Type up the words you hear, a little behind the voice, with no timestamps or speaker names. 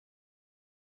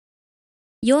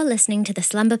You're listening to the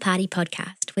Slumber Party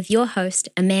podcast with your host,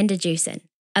 Amanda Jewson,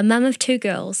 a mum of 2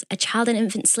 girls, a child and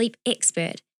infant sleep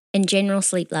expert, and general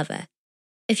sleep lover.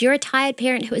 If you're a tired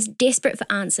parent who is desperate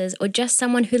for answers or just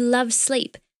someone who loves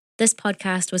sleep, this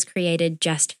podcast was created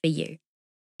just for you.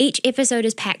 Each episode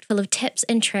is packed full of tips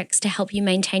and tricks to help you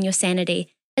maintain your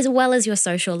sanity as well as your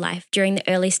social life during the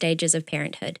early stages of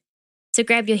parenthood. So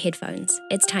grab your headphones.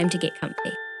 It's time to get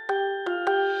comfy.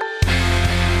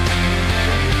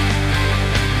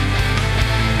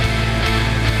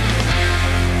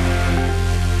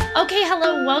 Okay,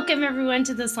 hello, welcome everyone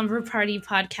to the Slumber Party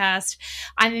podcast.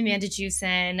 I'm Amanda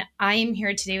Jewson. I am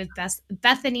here today with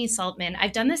Bethany Saltman.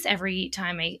 I've done this every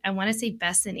time. I want to say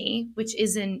Bethany, which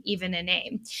isn't even a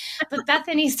name, but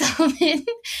Bethany Saltman,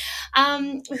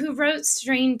 who wrote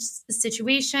Strange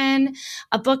Situation,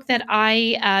 a book that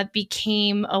I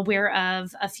became aware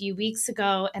of a few weeks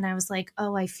ago. And I was like,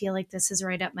 oh, I feel like this is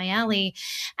right up my alley.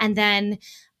 And then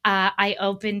I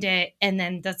opened it and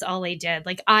then that's all I did.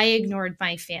 Like I ignored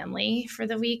my family for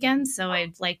the weekend. So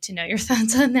I'd like to know your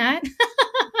thoughts on that.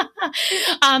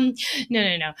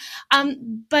 No.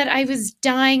 But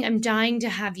I'm dying to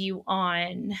have you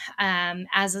on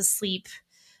as a sleep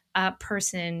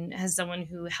person, as someone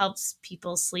who helps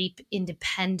people sleep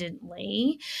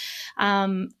independently.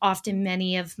 Often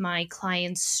many of my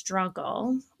clients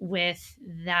struggle with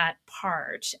that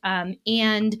part.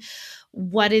 And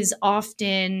what is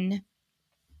often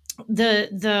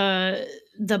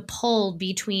the pull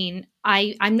between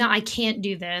I can't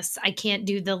do this. I can't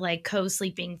do the like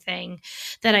co-sleeping thing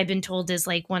that I've been told is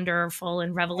like wonderful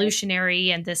and revolutionary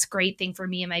and this great thing for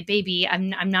me and my baby. I'm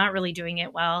not really doing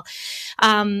it well.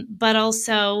 But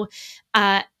also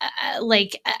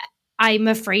like I'm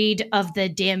afraid of the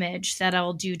damage that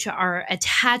I'll do to our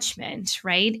attachment,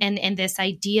 right? And this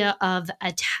idea of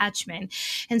attachment.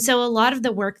 And so a lot of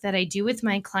the work that I do with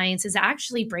my clients is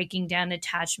actually breaking down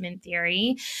attachment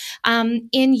theory. And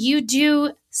you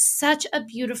do such a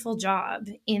beautiful job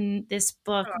in this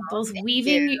book, both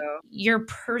weaving your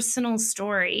personal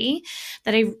story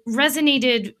that I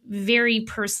resonated very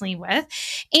personally with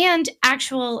and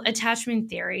actual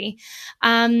attachment theory.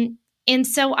 And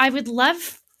so I would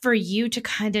love for you to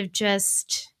kind of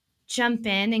just jump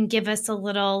in and give us a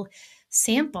little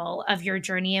sample of your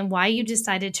journey and why you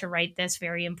decided to write this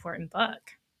very important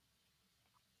book.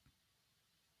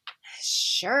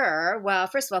 Sure. Well,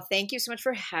 first of all, thank you so much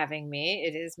for having me.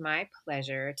 It is my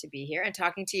pleasure to be here and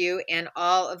talking to you and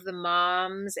all of the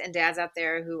moms and dads out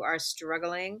there who are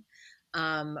struggling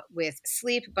with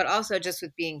sleep, but also just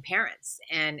with being parents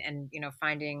and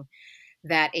finding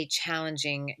that a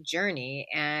challenging journey.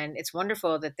 And it's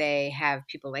wonderful that they have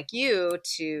people like you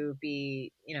to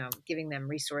be, giving them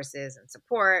resources and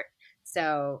support.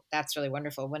 So that's really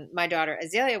wonderful. When my daughter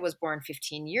Azalea was born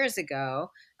 15 years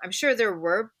ago, I'm sure there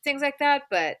were things like that,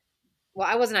 but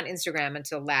I wasn't on Instagram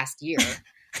until last year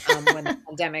when the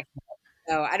pandemic.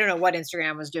 So I don't know what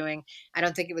Instagram was doing. I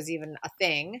don't think it was even a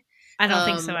thing. I don't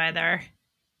think so either.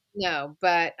 No,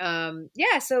 but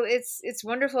yeah, so it's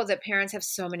wonderful that parents have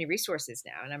so many resources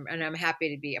now, and I'm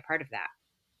happy to be a part of that.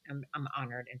 I'm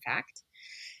honored, in fact.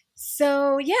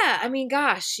 So yeah, I mean,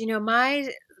 gosh,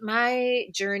 my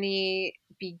journey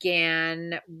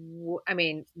began. I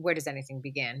mean, where does anything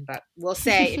begin? But we'll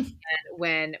say it began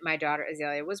when my daughter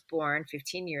Azalea was born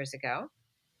 15 years ago,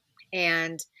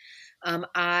 and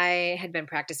I had been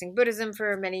practicing Buddhism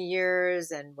for many years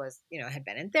and was, had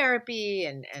been in therapy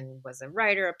and was a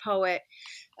writer, a poet,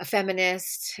 a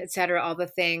feminist, et cetera, all the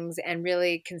things, and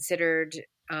really considered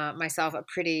myself a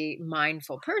pretty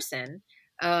mindful person.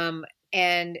 And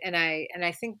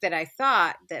I think that I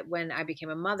thought that when I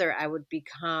became a mother, I would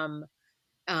become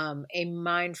a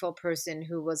mindful person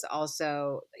who was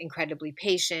also incredibly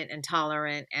patient and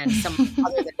tolerant and someone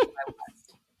other than who I was.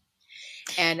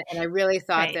 And I really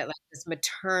thought that like this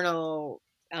maternal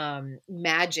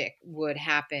magic would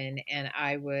happen, and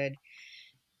I would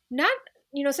not,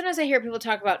 sometimes I hear people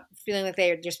talk about feeling like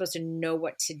they're supposed to know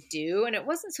what to do, and it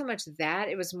wasn't so much that.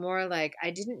 It was more like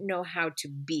I didn't know how to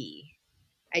be.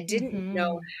 I didn't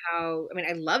know how. I mean,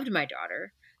 I loved my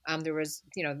daughter. There was,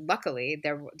 luckily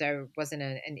there wasn't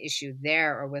an issue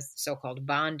there or with so-called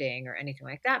bonding or anything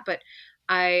like that, but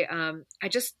I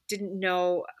just didn't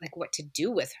know like what to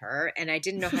do with her, and I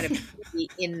didn't know how to be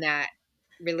in that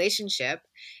relationship,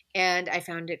 and I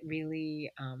found it really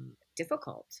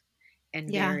difficult and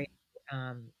very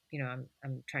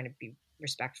I'm trying to be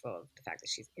respectful of the fact that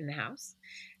she's in the house.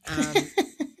 I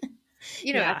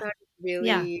thought it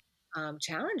really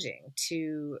challenging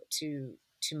to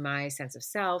to my sense of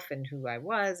self and who I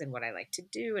was and what I like to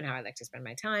do and how I like to spend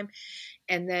my time.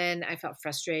 And then I felt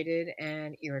frustrated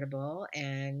and irritable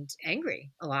and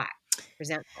angry a lot,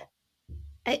 resentful.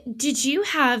 Did you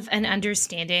have an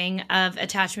understanding of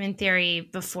attachment theory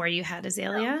before you had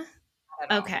Azalea? Not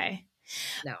at all. Okay.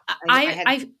 No,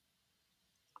 I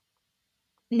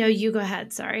no, you go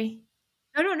ahead. Sorry.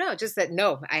 No. Just that.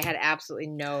 No, I had absolutely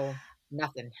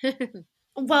nothing.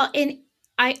 Well, and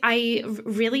I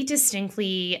really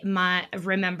distinctly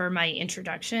remember my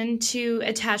introduction to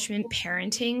attachment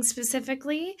parenting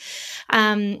specifically.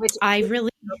 Which I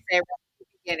really say right at the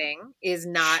beginning is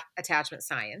not attachment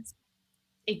science.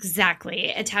 Exactly.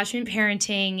 Attachment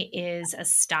parenting is a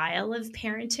style of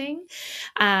parenting.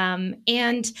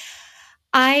 And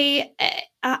I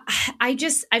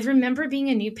remember being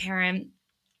a new parent.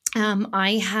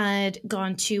 I had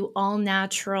gone to all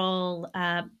natural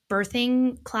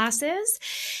birthing classes,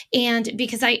 and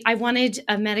because I wanted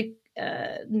a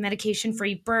medication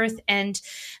free birth. And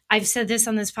I've said this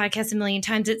on this podcast a million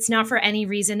times. It's not for any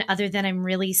reason other than I'm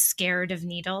really scared of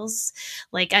needles.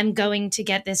 Like, I'm going to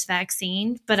get this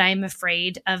vaccine, but I'm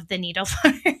afraid of the needle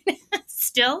part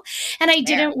still. And I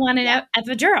didn't want an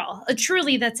epidural.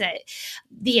 Truly, that's it.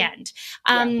 The end.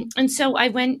 And so I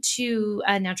went to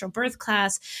a natural birth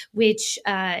class, which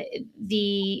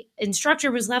the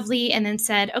instructor was lovely, and then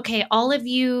said, okay, all of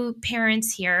you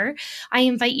parents here, I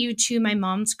invite you to my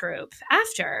mom's group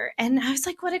after. And I was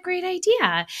like, what a great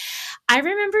idea. I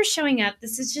remember showing up.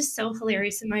 This is just so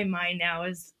hilarious in my mind now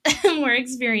as a more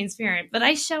experienced parent. But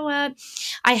I show up.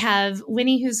 I have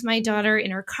Winnie, who's my daughter,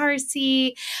 in her car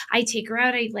seat. I take her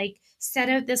out. I set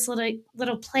out this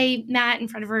little play mat in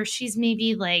front of her. She's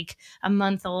maybe like a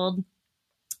month old.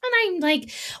 And I'm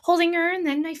holding her, and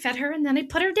then I fed her, and then I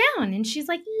put her down, and she's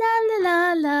like, la, la,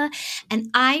 la, la. And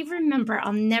I remember,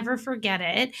 I'll never forget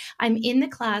it. I'm in the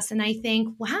class, and I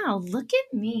think, wow, look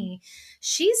at me.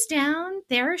 She's down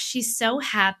there. She's so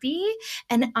happy.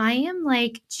 And I am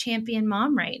like champion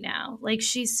mom right now.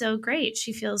 She's so great.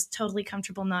 She feels totally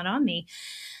comfortable not on me.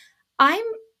 I'm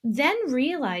then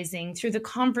realizing through the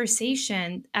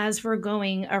conversation as we're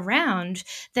going around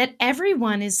that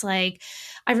everyone is like,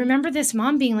 I remember this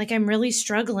mom being like, I'm really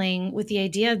struggling with the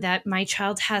idea that my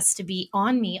child has to be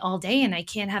on me all day and I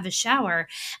can't have a shower.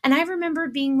 And I remember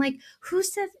being like, who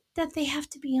said that they have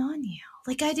to be on you?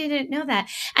 I didn't know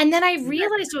that. And then I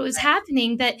realized what was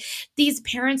happening, that these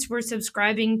parents were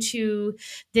subscribing to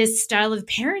this style of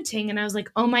parenting. And I was like,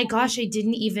 oh my gosh, I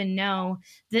didn't even know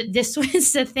that this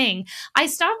was the thing. I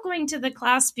stopped going to the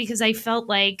class because I felt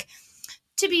like,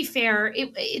 to be fair,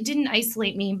 it didn't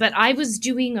isolate me, but I was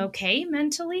doing okay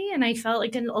mentally. And I felt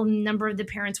like a number of the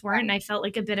parents weren't. And I felt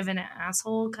like a bit of an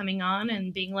asshole coming on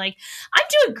and being like, I'm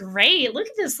doing great. Look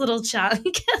at this little child.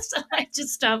 So I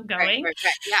just stopped going. Right.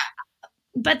 Yeah.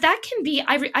 But that can be,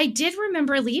 I did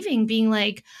remember leaving being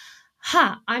like,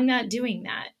 I'm not doing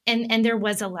that. And there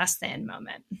was a less than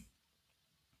moment.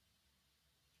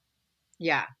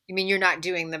 Yeah. You mean you're not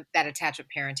doing that attachment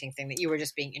parenting thing that you were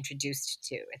just being introduced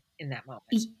to in that moment?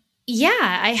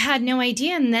 Yeah, I had no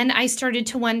idea. And then I started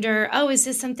to wonder, is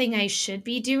this something I should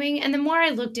be doing? And the more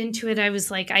I looked into it, I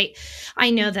was like,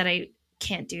 I know that I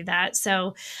can't do that.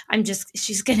 So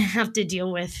she's going to have to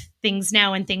deal with things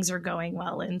now, and things are going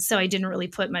well. And so I didn't really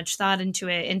put much thought into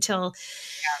it until,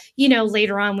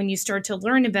 later on, when you start to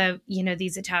learn about,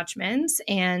 these attachments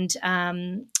and,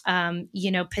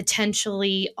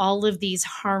 potentially all of these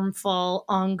harmful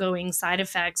ongoing side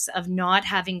effects of not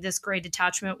having this great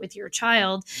attachment with your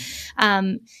child.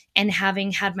 And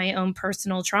having had my own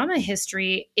personal trauma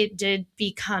history, it did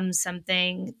become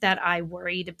something that I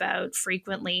worried about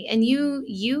frequently. And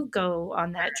you go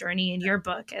on that journey in your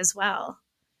book as well.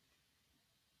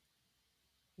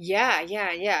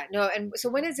 Yeah. No, and so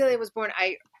when Azalea was born,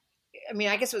 I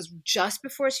guess it was just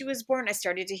before she was born, I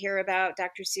started to hear about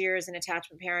Dr. Sears and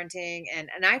attachment parenting. And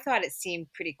I thought it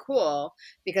seemed pretty cool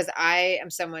because I am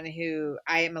someone who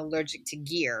I am allergic to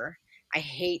gear. I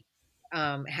hate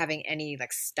having any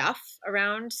stuff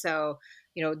around. So,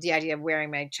 the idea of wearing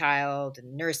my child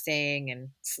and nursing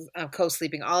and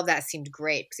co-sleeping, all of that seemed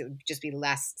great because it would just be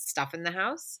less stuff in the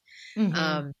house.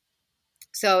 Mm-hmm.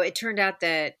 So it turned out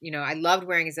that, I loved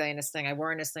wearing Azalea in a sling. I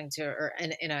wore in a sling to her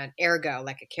in an ergo,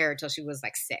 like a carrier, till she was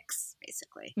 6,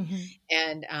 basically. Mm-hmm.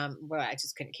 And I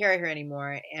just couldn't carry her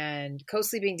anymore. And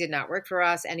co-sleeping did not work for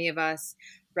us, any of us.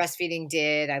 Breastfeeding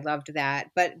did. I loved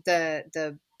that. But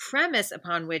the premise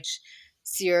upon which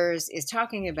Sears is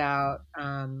talking about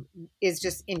is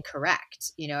just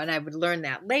incorrect, and I would learn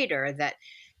that later, that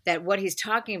what he's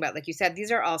talking about, like you said, these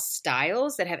are all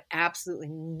styles that have absolutely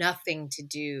nothing to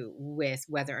do with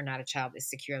whether or not a child is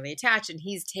securely attached. And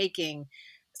he's taking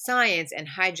science and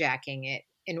hijacking it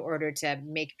in order to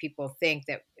make people think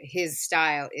that his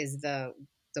style is the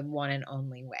one and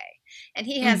only way. And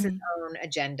he has his own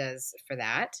agendas for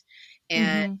that.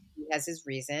 And he has his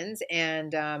reasons.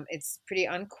 And it's pretty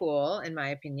uncool, in my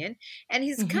opinion. And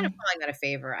he's kind of falling out of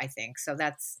favor, I think. So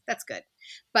that's good.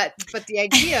 But the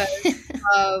idea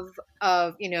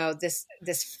of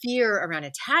this fear around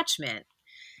attachment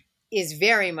is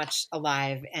very much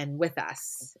alive and with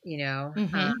us,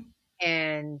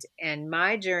 and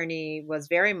my journey was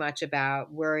very much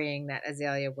about worrying that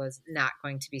Azalea was not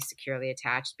going to be securely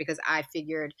attached, because I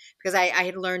figured, because I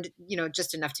had learned,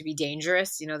 just enough to be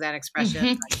dangerous, that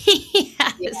expression.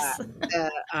 Yes. Yeah, the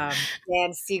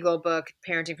Dan Siegel book,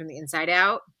 Parenting from the Inside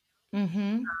Out.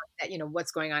 That,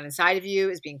 what's going on inside of you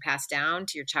is being passed down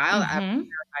to your child. I was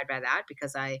terrified by that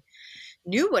because I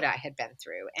knew what I had been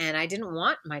through, and I didn't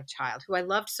want my child, who I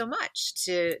loved so much,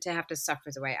 to have to suffer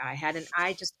the way I had. And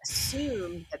I just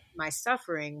assumed that my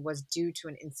suffering was due to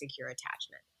an insecure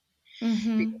attachment.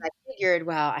 Because I figured,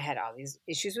 well, I had all these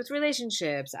issues with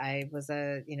relationships. I was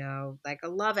like a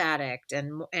love addict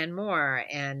and more,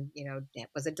 and,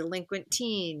 was a delinquent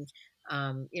teen.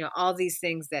 All these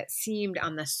things that seemed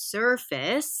on the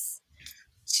surface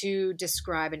to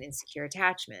describe an insecure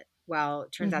attachment. Well,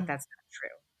 it turns out that's not true.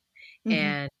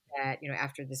 And that,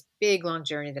 after this big long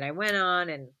journey that I went on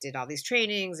and did all these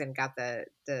trainings and got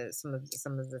some of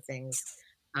the things,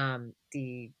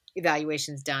 the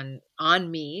evaluations done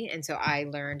on me. And so I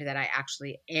learned that I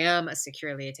actually am a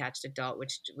securely attached adult,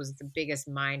 which was the biggest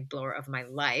mind blower of my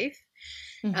life.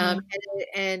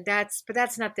 And that's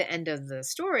not the end of the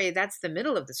story. That's the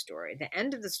middle of the story. The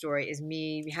end of the story is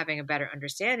me having a better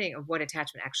understanding of what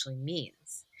attachment actually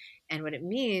means. And what it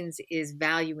means is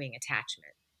valuing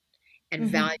attachment and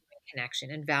valuing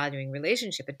connection and valuing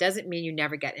relationship. It doesn't mean you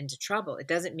never get into trouble. It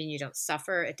doesn't mean you don't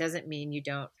suffer. It doesn't mean you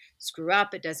don't screw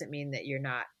up. It doesn't mean that you're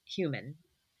not human.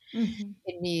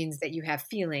 It means that you have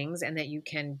feelings and that you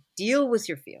can deal with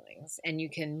your feelings and you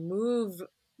can move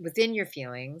within your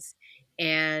feelings.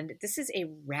 And this is a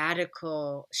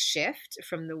radical shift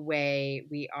from the way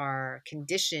we are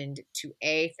conditioned to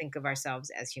think of ourselves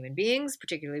as human beings,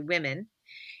 particularly women,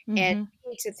 and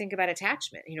to think about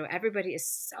attachment. Everybody is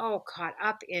so caught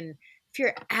up in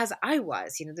fear, as I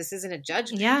was. This isn't a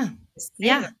judgment.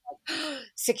 Yeah. Of,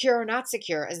 secure or not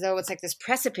secure, as though it's like this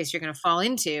precipice you're going to fall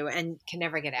into and can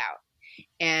never get out.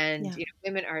 And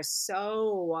women are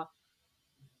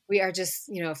we are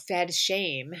just fed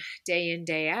shame day in,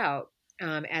 day out,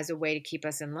 as a way to keep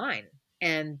us in line.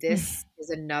 And this is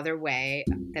another way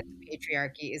that the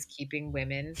patriarchy is keeping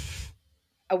women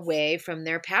away from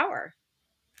their power.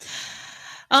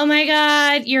 Oh my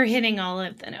God, you're hitting all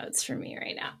of the notes for me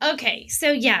right now. Okay,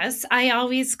 so yes, I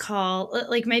always call,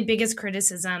 like, my biggest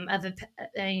criticism of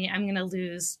I'm going to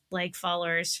lose like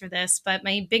followers for this, but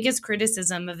my biggest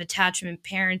criticism of attachment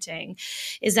parenting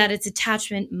is that it's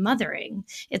attachment mothering.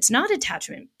 It's not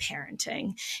attachment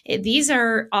parenting. These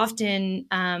are often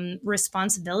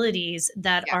responsibilities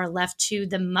that are left to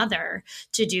the mother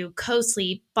to do: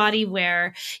 co-sleep, body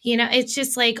wear. It's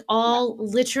just like all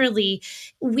literally,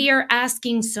 we are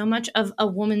asking so much of a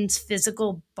woman's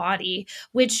physical body,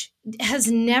 which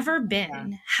has never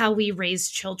been how we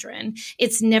raise children.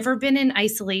 It's never been in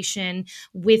isolation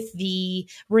with the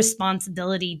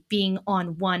responsibility being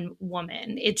on one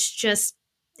woman. It's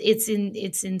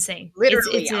insane.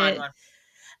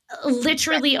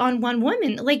 Literally on one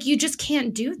woman. Like, you just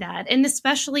can't do that. And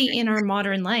especially in our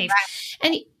modern life.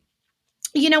 And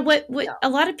you know what a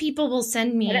lot of people will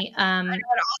send me, I would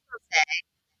also say,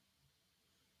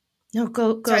 no,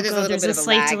 go. There's a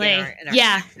slight delay. In our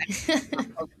yeah.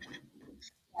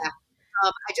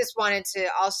 I just wanted to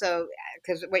also,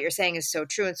 because what you're saying is so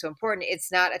true and so important.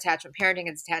 It's not attachment parenting,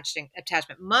 it's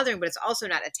attachment mothering, but it's also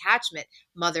not attachment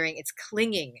mothering, it's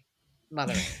clinging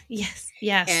mothering. Yes.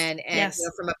 And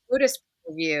from a Buddhist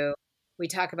point of view, we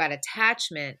talk about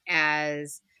attachment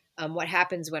as what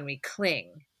happens when we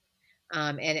cling.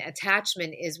 And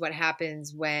attachment is what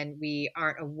happens when we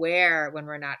aren't aware, when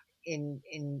we're not in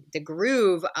the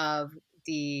groove of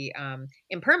the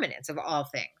impermanence of all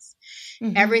things.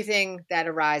 Everything that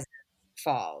arises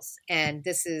falls, and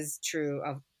this is true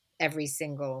of every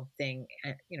single thing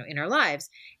in our lives.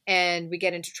 And we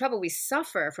get into trouble, we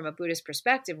suffer from a Buddhist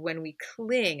perspective when we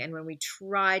cling and when we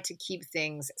try to keep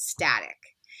things static.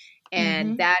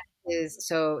 And that is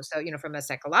so from a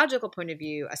psychological point of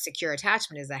view, a secure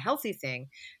attachment is a healthy thing.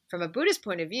 From a Buddhist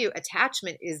point of view,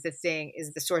 attachment is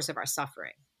the source of our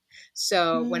suffering.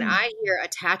 So when I hear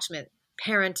attachment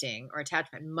parenting or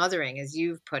attachment mothering, as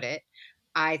you've put it,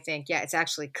 I think, it's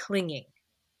actually clinging.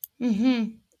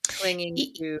 clinging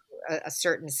to a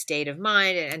certain state of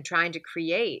mind and trying to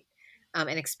create an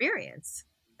experience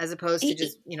as opposed to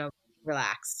just,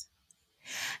 relax.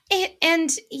 And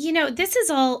this is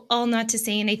all not to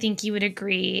say, and I think you would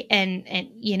agree,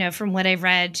 and from what I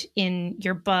read in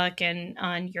your book and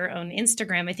on your own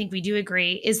Instagram, I think we do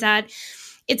agree, is that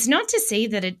it's not to say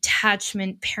that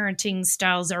attachment parenting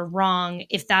styles are wrong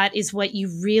if that is what you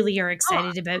really are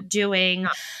excited about doing.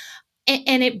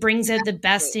 And it brings out the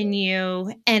best in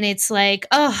you. And it's like,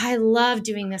 oh, I love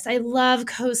doing this. I love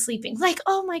co-sleeping. Like,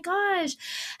 oh my gosh,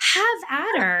 have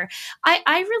at her.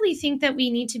 I really think that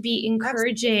we need to be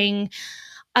encouraging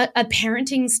a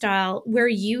parenting style where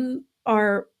you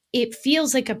are, it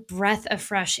feels like a breath of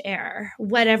fresh air,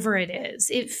 whatever it is.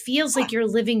 It feels like you're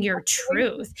living your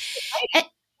truth. And,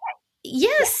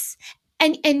 yes.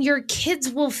 And your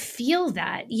kids will feel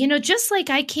that, just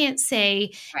like I can't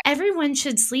say everyone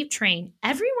should sleep train.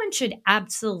 Everyone should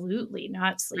absolutely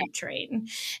not sleep train.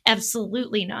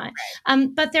 Absolutely not.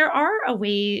 But there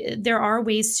are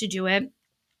ways to do it.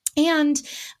 And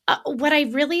what I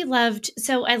really loved,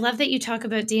 so I love that you talk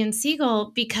about Dan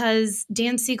Siegel, because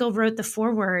Dan Siegel wrote the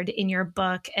foreword in your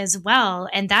book as well.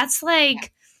 And that's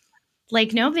like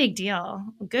no big deal.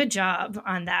 Good job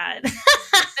on that.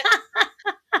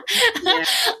 Yeah.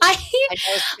 I know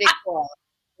it's pretty cool.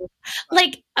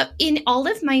 Like in all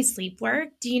of my sleep work,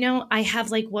 do you know, I have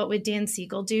like what would Dan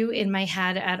Siegel do in my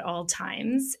head at all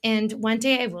times. And one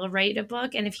day I will write a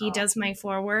book. And if he does my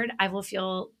foreword, I will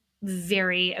feel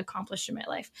very accomplished in my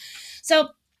life. So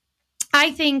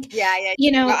I think,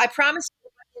 well, I promise you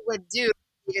what he would do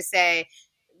to say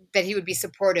that he would be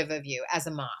supportive of you as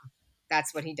a mom.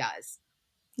 That's what he does.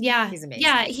 Yeah. He's amazing.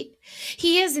 Yeah.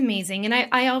 He is amazing. And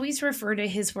I always refer to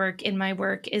his work in my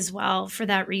work as well for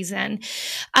that reason.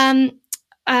 And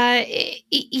I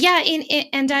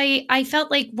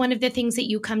felt like one of the things that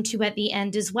you come to at the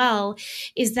end as well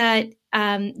is that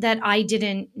that I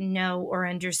didn't know or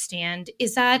understand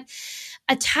is that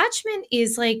attachment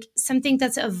is like something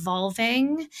that's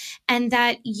evolving and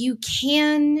that you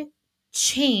can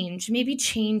change. Maybe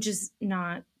change is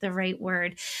not the right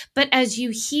word, but as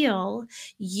you heal,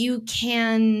 you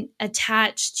can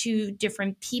attach to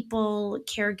different people,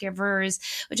 caregivers,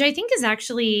 which I think is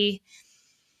actually,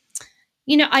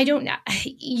 I don't know.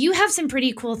 You have some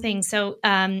pretty cool things. So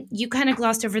you kind of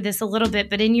glossed over this a little bit,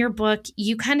 but in your book,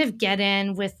 you kind of get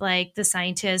in with like the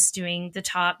scientists doing the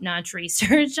top-notch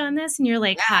research on this. And you're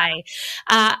like, hi,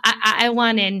 I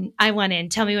want in.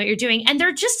 Tell me what you're doing. And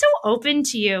they're just so open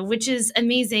to you, which is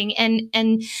amazing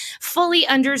and fully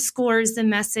underscores the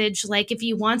message. Like if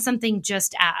you want something,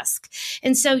 just ask.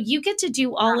 And so you get to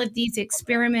do all of these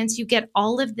experiments. You get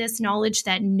all of this knowledge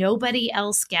that nobody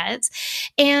else gets.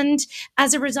 And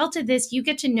as a result of this, you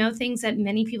get to know things that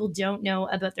many people don't know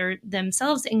about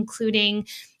themselves, including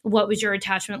what was your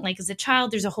attachment like as a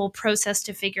child. There's a whole process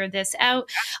to figure this out.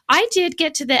 I did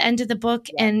get to the end of the book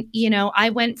and, I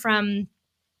went from,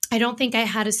 I don't think I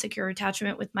had a secure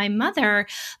attachment with my mother,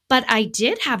 but I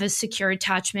did have a secure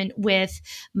attachment with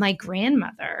my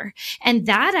grandmother. And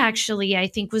that actually, I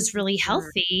think, was really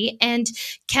healthy and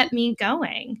kept me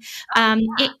going. I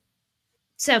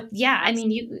mean,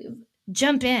 you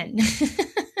jump in.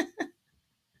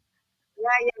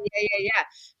 Yeah.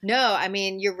 No, I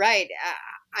mean, you're right.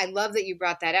 I love that you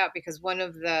brought that out because one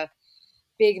of the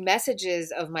big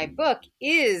messages of my book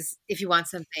is if you want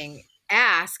something,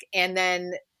 ask and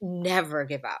then never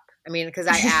give up. I mean, because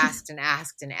I asked and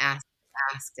asked and asked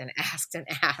and asked and asked and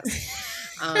asked,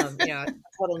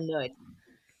 total nudge.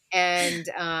 And,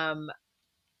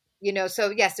 so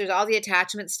yes, there's all the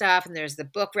attachment stuff and there's the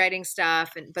book writing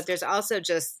stuff, but there's also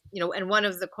just, and one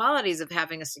of the qualities of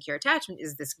having a secure attachment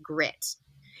is this grit.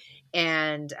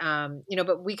 And,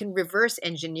 but we can reverse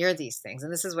engineer these things.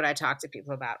 And this is what I talk to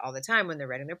people about all the time when they're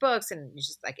writing their books and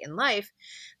just like in life,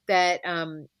 that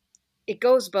it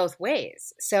goes both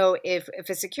ways. So if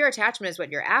a secure attachment is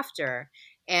what you're after,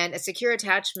 and a secure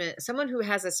attachment, someone who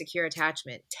has a secure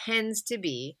attachment tends to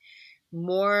be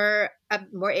more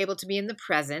able to be in the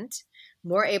present,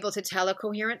 more able to tell a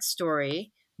coherent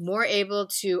story, more able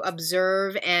to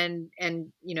observe and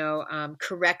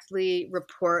correctly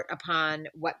report upon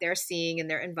what they're seeing in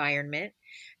their environment,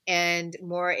 and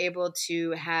more able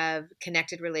to have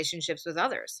connected relationships with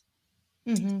others.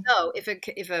 Mm-hmm. So if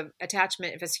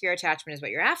a secure attachment is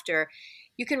what you're after,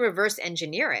 you can reverse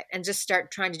engineer it and just start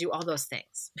trying to do all those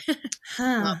things.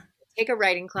 Take a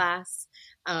writing class,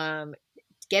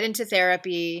 get into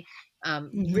therapy,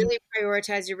 really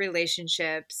prioritize your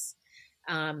relationships,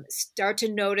 start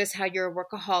to notice how you're a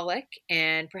workaholic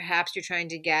and perhaps you're trying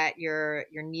to get your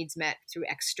needs met through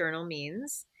external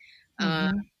means.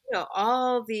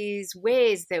 all these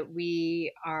ways that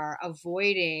we are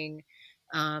avoiding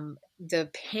the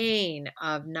pain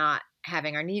of not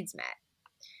having our needs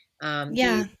met.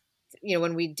 Yeah.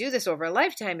 When we do this over a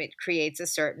lifetime, it creates a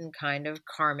certain kind of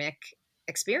karmic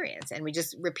experience, and we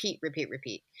just repeat.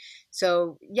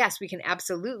 So yes, we can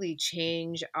absolutely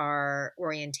change our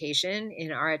orientation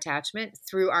in our attachment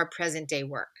through our present day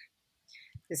work.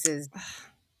 This is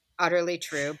utterly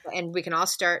true. And we can all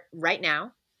start right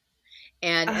now.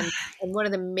 And one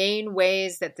of the main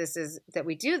ways that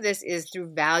we do this is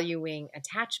through valuing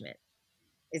attachment.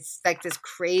 It's like this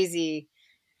crazy,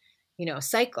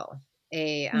 cycle.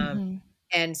 And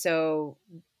so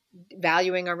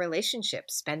valuing our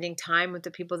relationships, spending time with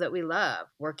the people that we love,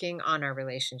 working on our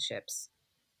relationships.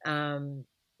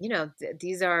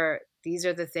 These are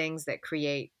the things that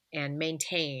create and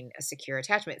maintain a secure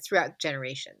attachment throughout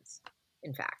generations,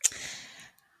 in fact.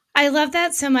 I love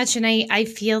that so much. And I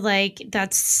feel like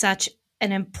that's such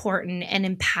an important and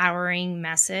empowering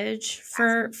message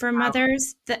for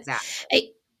mothers.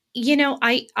 Exactly.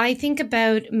 I think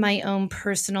about my own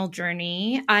personal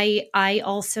journey. I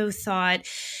also thought,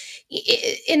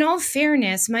 in all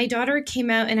fairness, my daughter came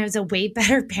out and I was a way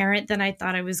better parent than I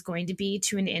thought I was going to be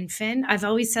to an infant. I've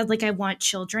always said, like, I want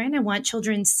children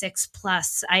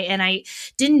 6+. I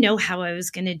didn't know how I was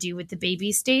going to do with the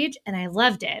baby stage, and I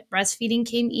loved it. Breastfeeding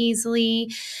came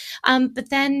easily. But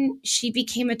then she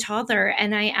became a toddler,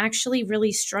 and I actually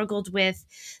really struggled with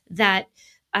that.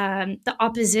 The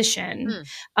opposition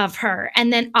of her.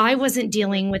 And then I wasn't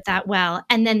dealing with that well.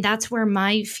 And then that's where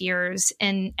my fears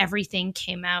and everything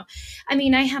came out. I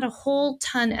mean, I had a whole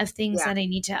ton of things that I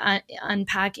need to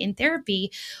unpack in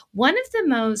therapy. One of the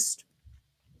most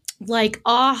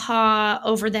aha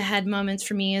over the head moments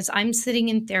for me is I'm sitting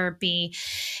in therapy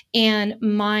and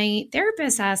my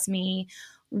therapist asked me,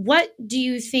 what do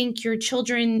you think your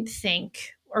children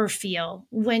think or feel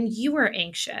when you are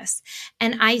anxious?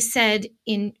 And I said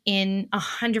in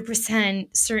 100%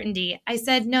 certainty, I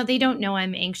said, no, they don't know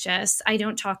I'm anxious. I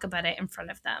don't talk about it in front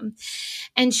of them.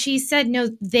 And she said,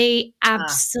 no, they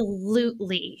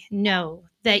absolutely know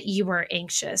that you are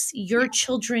anxious. Your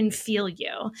children feel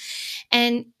you.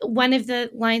 And one of the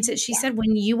lines that she said,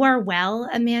 when you are well,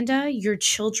 Amanda, your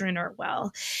children are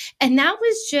well. And that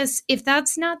was just, if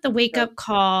that's not the wake up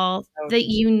call that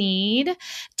you need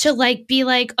to be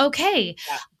like, okay,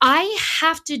 I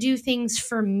have to do things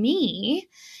for me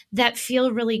that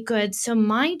feel really good, so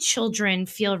my children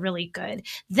feel really good.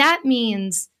 That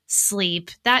means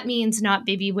sleep. That means not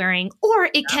baby wearing, or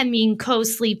it can mean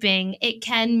co-sleeping. It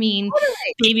can mean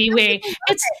baby wearing.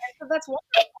 That's wonderful.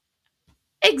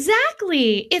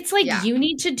 Exactly. It's like you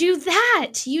need to do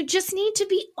that. You just need to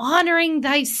be honoring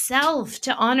thyself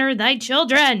to honor thy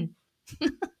children.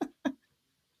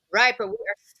 Right. But we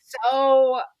are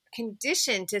so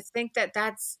conditioned to think that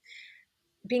that's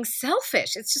being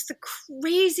selfish. It's just the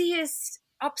craziest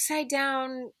upside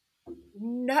down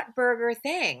nutburger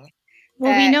thing.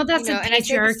 Well, we know that's a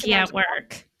patriarchy at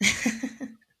work.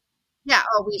 Yeah.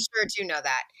 Oh, we sure do know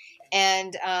that.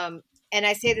 And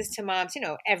I say this to moms,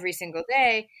 every single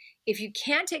day. If you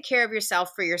can't take care of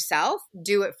yourself for yourself,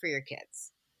 do it for your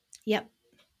kids. Yep.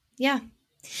 Yeah.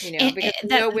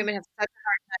 Because women have such a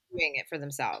hard time doing it for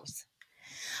themselves.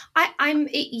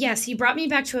 Yes, you brought me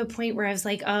back to a point where I was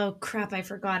like, oh crap, I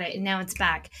forgot it. And now it's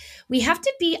back.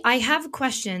 I have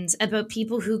questions about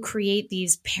people who create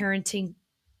these parenting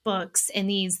books and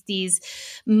these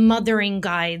mothering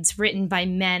guides written by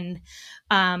men.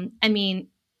 I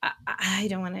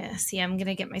don't want to see, I'm going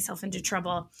to get myself into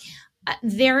trouble.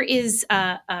 There is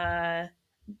a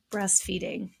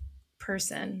breastfeeding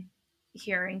person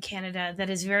here in Canada that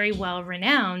is very well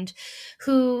renowned,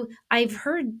 who I've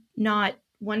heard not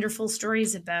wonderful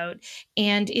stories about,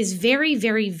 and is very,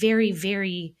 very, very,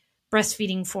 very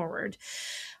breastfeeding forward.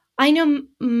 I know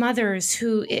mothers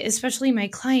who, especially my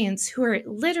clients, who are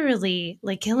literally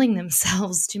killing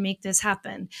themselves to make this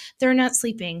happen. They're not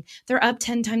sleeping. They're up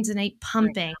 10 times a night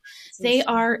pumping. They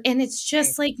are, and it's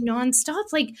just nonstop.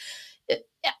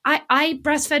 I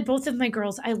breastfed both of my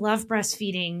girls. I love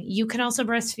breastfeeding. You can also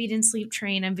breastfeed and sleep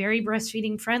train. I'm very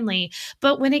breastfeeding friendly.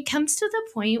 But when it comes to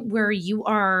the point where you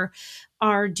are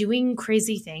doing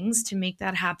crazy things to make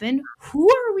that happen, who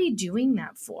are we doing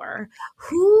that for?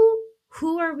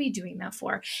 Who are we doing that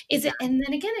for? Is it? And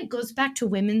then again, it goes back to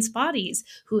women's bodies.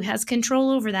 Who has control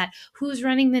over that? Who's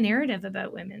running the narrative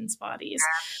about women's bodies?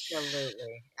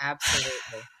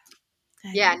 Absolutely.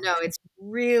 Yeah, no,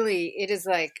 it is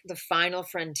like the final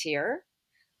frontier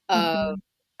of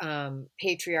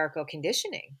patriarchal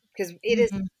conditioning, because it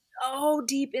is so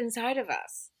deep inside of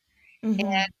us.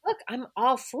 Mm-hmm. look, I'm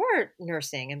all for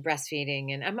nursing and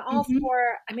breastfeeding, and I'm all Mm-hmm.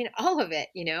 for, all of it,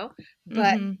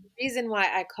 but Mm-hmm. the reason why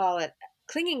I call it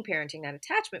clinging parenting, not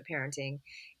attachment parenting,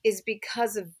 is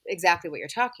because of exactly what you're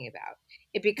talking about.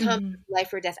 It becomes Mm-hmm.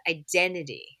 life or death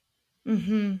identity.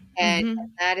 Mm-hmm. And Mm-hmm.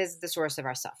 that is the source of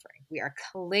our suffering. We are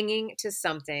clinging to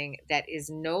something that is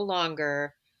no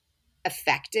longer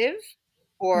effective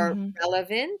or Mm-hmm.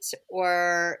 relevant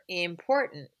or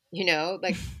important.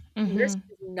 Like Mm-hmm. nursing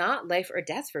is not life or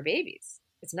death for babies.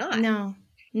 It's not. No,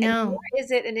 And nor no. is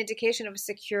it an indication of a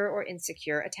secure or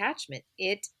insecure attachment.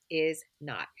 It is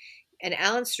not. And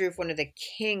Alan Struve, one of the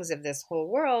kings of this whole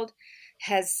world,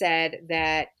 has said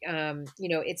that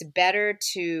it's better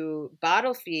to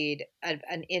bottle feed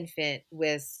an infant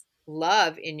with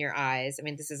love in your eyes. I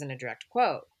mean, this isn't a direct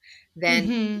quote. Than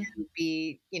Mm-hmm. to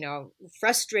be,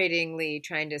 frustratingly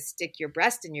trying to stick your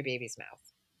breast in your baby's mouth.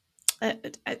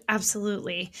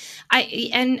 Absolutely.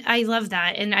 I love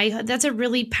that. And that's a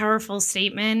really powerful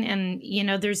statement. And,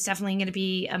 there's definitely going to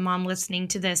be a mom listening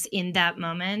to this in that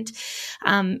moment.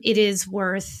 It is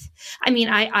worth,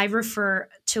 I refer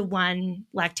to one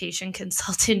lactation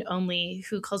consultant only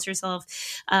who calls herself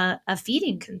a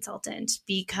feeding consultant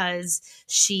because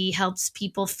she helps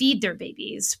people feed their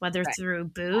babies, whether Right. through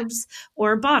boobs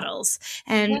or bottles.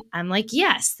 And I'm like,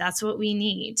 yes, that's what we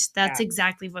need. That's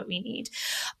exactly what we need.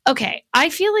 Okay, I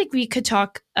feel like we could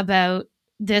talk about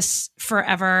this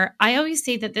forever. I always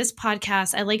say that this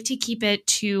podcast, I like to keep it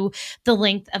to the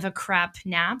length of a crap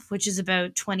nap, which is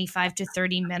about 25 to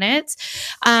 30 minutes.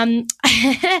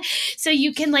 So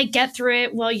you can get through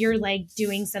it while you're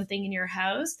doing something in your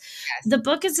house. Yes. The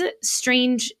book is a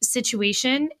strange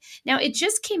situation. Now, it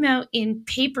just came out in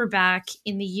paperback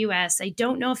in the US. I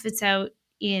don't know if it's out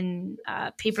in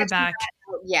paperback.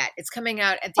 It's coming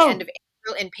out at the end of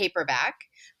April in paperback,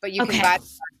 but you can buy the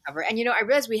hardcover. And I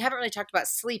realized we haven't really talked about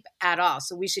sleep at all,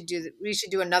 so we should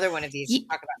do another one of these to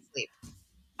talk about sleep.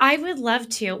 I would love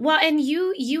to. Well, and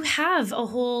you have a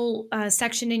whole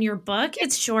section in your book.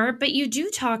 It's short, but you do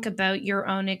talk about your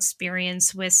own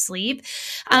experience with sleep.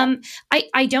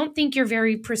 I don't think you're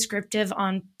very prescriptive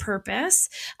on purpose,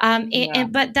 but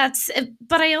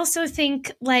I also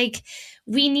think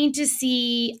we need to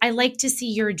see. I like to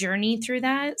see your journey through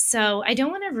that. So I don't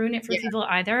want to ruin it for people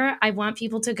either. I want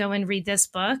people to go and read this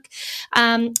book.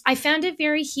 I found it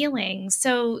very healing.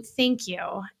 So thank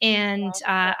you, and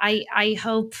I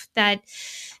hope that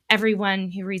everyone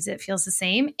who reads it feels the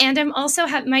same. And I'm also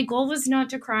my goal was not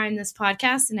to cry in this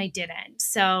podcast, and I didn't.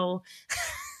 So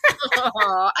I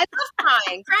love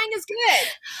crying. Crying is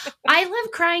good. I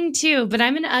love crying too, but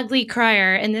I'm an ugly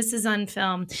crier, and this is on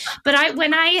film. But I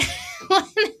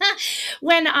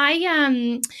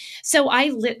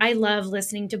love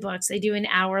listening to books. I do an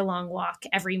hour-long walk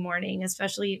every morning,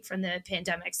 especially from the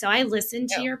pandemic. So I listened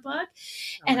to your book,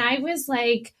 and I was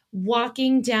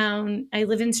walking down. I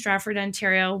live in Stratford,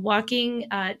 Ontario. Walking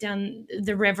down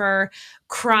the river,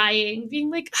 crying,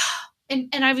 being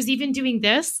and I was even doing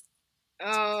this.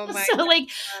 Oh my so God.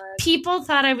 People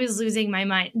thought I was losing my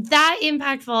mind. That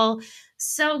impactful.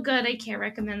 So good. I can't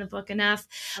recommend the book enough.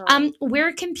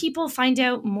 Where can people find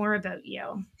out more about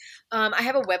you? I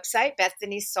have a website,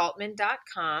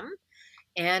 BethanySaltman.com.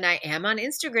 And I am on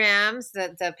Instagram.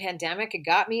 The pandemic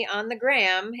got me on the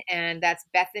gram, and that's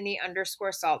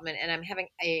Bethany_Saltman. And I'm having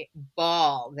a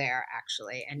ball there,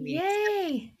 actually. And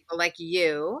yay, people like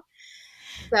you.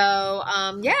 So,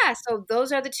 so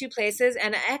those are the two places.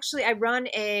 And actually,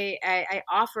 I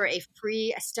offer a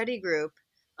free study group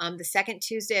the second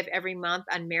Tuesday of every month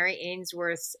on Mary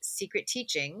Ainsworth's Secret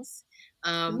Teachings,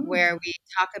 where we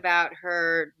talk about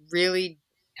her really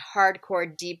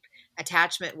hardcore, deep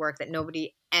attachment work that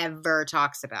nobody ever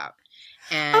talks about.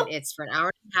 And it's for an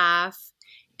hour and a half,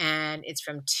 and it's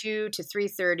from 2 to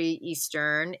 3:30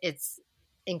 Eastern. It's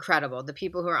incredible. The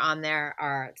people who are on there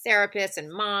are therapists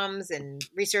and moms and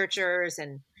researchers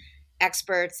and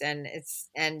experts, and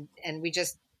we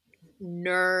just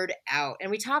nerd out,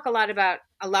 and we talk a lot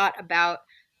about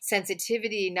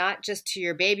sensitivity, not just to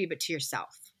your baby but to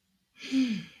yourself.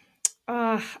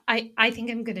 I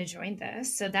think I'm going to join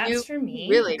this. So that's for me.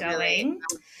 Really, going. Really, I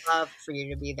would love for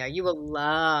you to be there. You will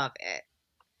love it.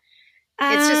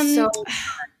 It's just so fun.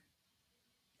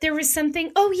 There was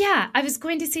something. Oh yeah, I was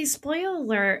going to say, spoiler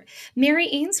alert, Mary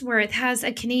Ainsworth has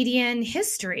a Canadian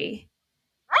history.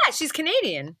 Yeah, she's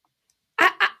Canadian.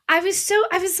 I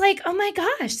was like, oh my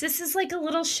gosh, this is like a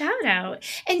little shout out.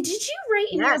 And did you write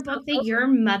in your book that your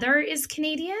mother is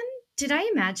Canadian? Did I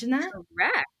imagine that?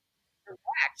 Correct.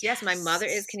 Yes, my mother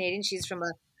is Canadian. She's from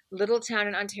a little town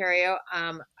in Ontario,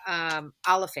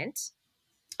 Oliphant.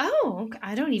 Oh,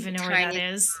 I don't even know where that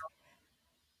is.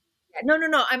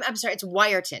 No. I'm sorry. It's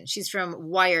Wyerton. She's from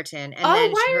Wyerton, and Oh,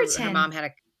 then Wyerton. her mom had a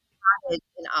cottage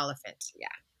in Oliphant. Yeah.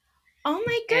 Oh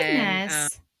my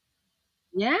goodness.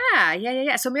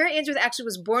 Yeah. So Mary Ainsworth actually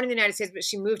was born in the United States, but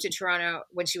she moved to Toronto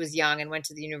when she was young and went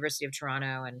to the University of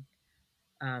Toronto, and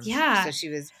so she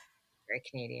was very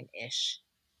Canadian-ish.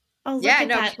 Oh, look at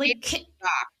that!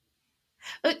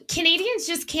 Like Canadians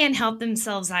just can't help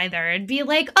themselves either. It'd be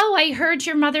like, oh, I heard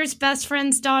your mother's best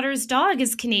friend's daughter's dog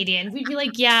is Canadian. We'd be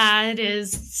like, yeah, it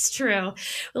is. It's true.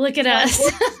 Look at us.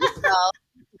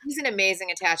 He's an amazing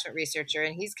attachment researcher,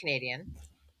 and he's Canadian.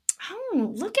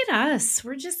 Oh, look at us.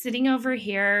 We're just sitting over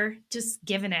here, just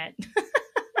giving it.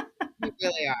 You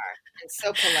really are. And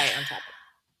so polite on top of it.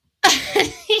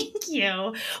 Thank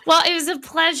you. Well, it was a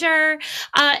pleasure.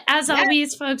 As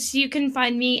always, folks, you can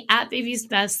find me at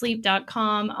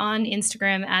babiesbestsleep.com, on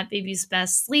Instagram at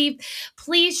babiesbestsleep.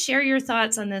 Please share your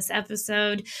thoughts on this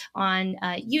episode on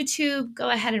YouTube. Go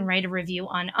ahead and write a review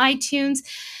on iTunes.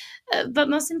 But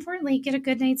most importantly, get a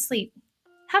good night's sleep.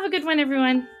 Have a good one,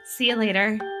 everyone. See you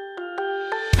later.